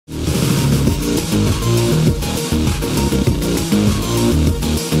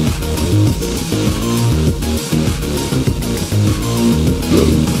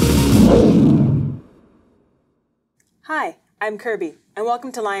I'm Kirby, and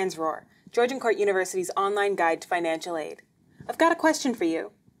welcome to Lion's Roar, Georgian Court University's online guide to financial aid. I've got a question for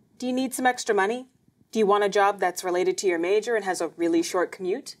you. Do you need some extra money? Do you want a job that's related to your major and has a really short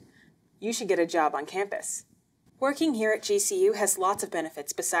commute? You should get a job on campus. Working here at GCU has lots of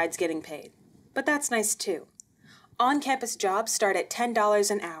benefits besides getting paid, but that's nice too. On-campus jobs start at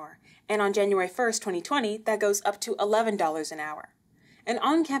 $10 an hour, and on January 1st, 2020, that goes up to $11 an hour. An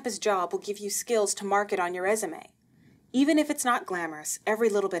on-campus job will give you skills to market on your resume. Even if it's not glamorous, every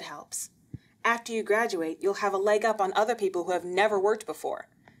little bit helps. After you graduate, you'll have a leg up on other people who have never worked before.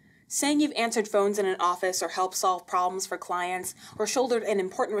 Saying you've answered phones in an office or helped solve problems for clients or shouldered an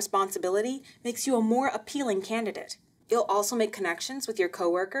important responsibility makes you a more appealing candidate. You'll also make connections with your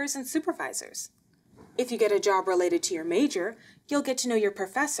coworkers and supervisors. If you get a job related to your major, you'll get to know your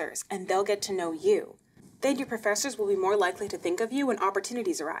professors and they'll get to know you. Then your professors will be more likely to think of you when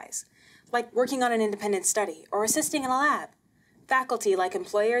opportunities arise, like working on an independent study or assisting in a lab. Faculty, like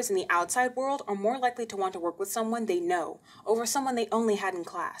employers in the outside world, are more likely to want to work with someone they know over someone they only had in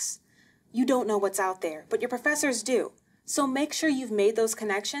class. You don't know what's out there, but your professors do, so make sure you've made those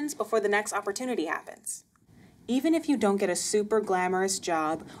connections before the next opportunity happens. Even if you don't get a super glamorous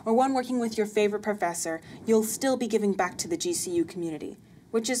job or one working with your favorite professor, you'll still be giving back to the GCU community,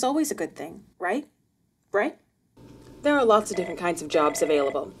 which is always a good thing, right? Right? There are lots of different kinds of jobs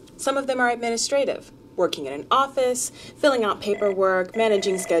available. Some of them are administrative, working in an office, filling out paperwork,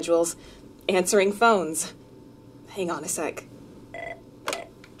 managing schedules, answering phones. Hang on a sec.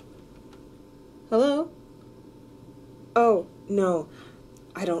 Hello? Oh, no,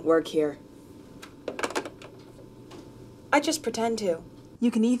 I don't work here. I just pretend to.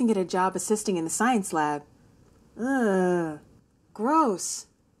 You can even get a job assisting in the science lab. Ugh, gross.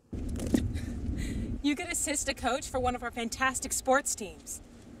 You could assist a coach for one of our fantastic sports teams.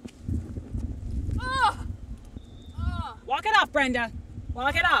 Walk it off, Brenda.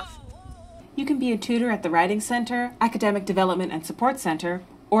 Walk it off. You can be a tutor at the Writing Center, Academic Development and Support Center,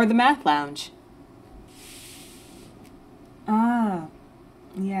 or the Math Lounge. Ah,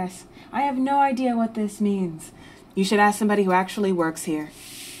 yes. I have no idea what this means. You should ask somebody who actually works here.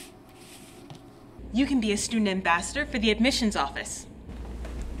 You can be a student ambassador for the admissions office.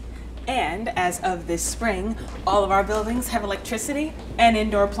 And as of this spring, all of our buildings have electricity and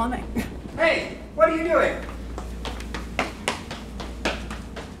indoor plumbing. Hey, what are you doing?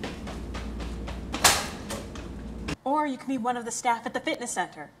 Or you can be one of the staff at the fitness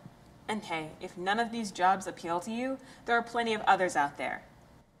center. And hey, if none of these jobs appeal to you, there are plenty of others out there.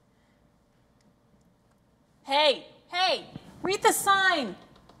 Hey, read the sign!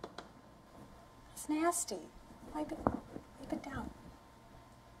 It's nasty. Wipe it down.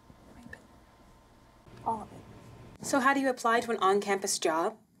 Wipe it. All of it. So how do you apply to an on-campus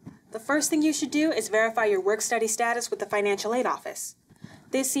job? The first thing you should do is verify your work-study status with the financial aid office.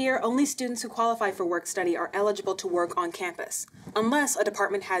 This year, only students who qualify for work-study are eligible to work on campus, unless a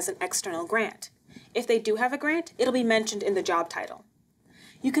department has an external grant. If they do have a grant, it'll be mentioned in the job title.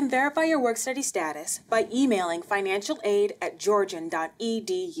 You can verify your work-study status by emailing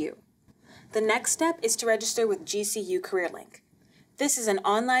financialaid@georgian.edu. The next step is to register with GCU CareerLink. This is an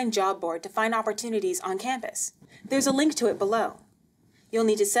online job board to find opportunities on campus. There's a link to it below. You'll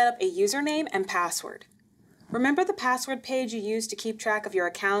need to set up a username and password. Remember the password page you used to keep track of your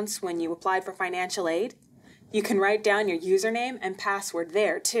accounts when you applied for financial aid? You can write down your username and password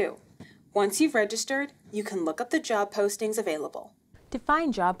there, too. Once you've registered, you can look up the job postings available. To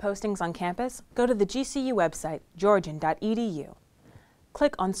find job postings on campus, go to the GCU website, georgian.edu.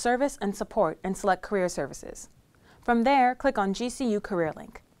 Click on Service and Support and select Career Services. From there, click on GCU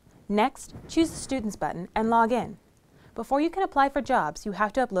CareerLink. Next, choose the Students button and log in. Before you can apply for jobs, you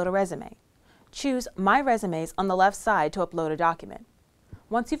have to upload a resume. Choose My Resumes on the left side to upload a document.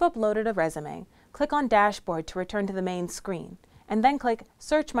 Once you've uploaded a resume, click on Dashboard to return to the main screen, and then click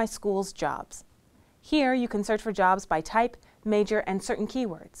Search My School's Jobs. Here, you can search for jobs by type, major, and certain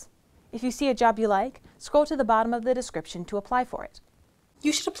keywords. If you see a job you like, scroll to the bottom of the description to apply for it.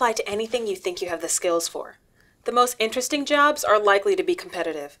 You should apply to anything you think you have the skills for. The most interesting jobs are likely to be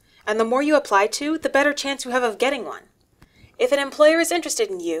competitive, and the more you apply to, the better chance you have of getting one. If an employer is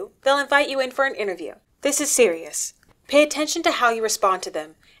interested in you, they'll invite you in for an interview. This is serious. Pay attention to how you respond to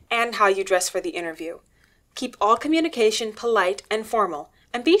them and how you dress for the interview. Keep all communication polite and formal,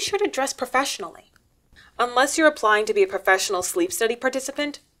 and be sure to dress professionally. Unless you're applying to be a professional sleep study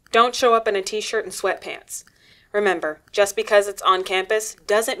participant, don't show up in a t-shirt and sweatpants. Remember, just because it's on campus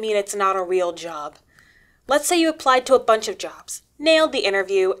doesn't mean it's not a real job. Let's say you applied to a bunch of jobs, nailed the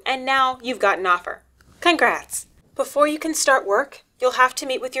interview, and now you've got an offer. Congrats! Before you can start work, You'll have to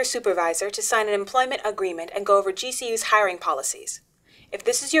meet with your supervisor to sign an employment agreement and go over GCU's hiring policies. If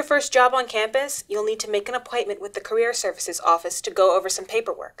this is your first job on campus, you'll need to make an appointment with the Career Services office to go over some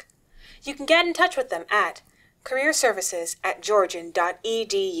paperwork. You can get in touch with them at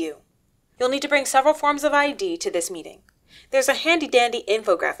careerservices@georgian.edu. You'll need to bring several forms of ID to this meeting. There's a handy-dandy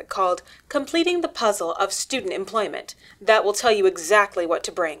infographic called Completing the Puzzle of Student Employment that will tell you exactly what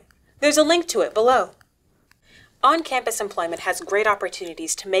to bring. There's a link to it below. On-campus employment has great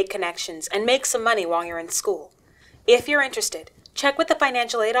opportunities to make connections and make some money while you're in school. If you're interested, check with the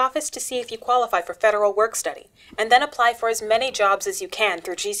financial aid office to see if you qualify for federal work study, and then apply for as many jobs as you can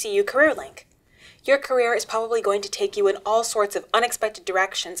through GCU CareerLink. Your career is probably going to take you in all sorts of unexpected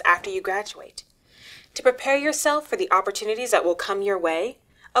directions after you graduate. To prepare yourself for the opportunities that will come your way,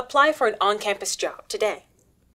 apply for an on-campus job today.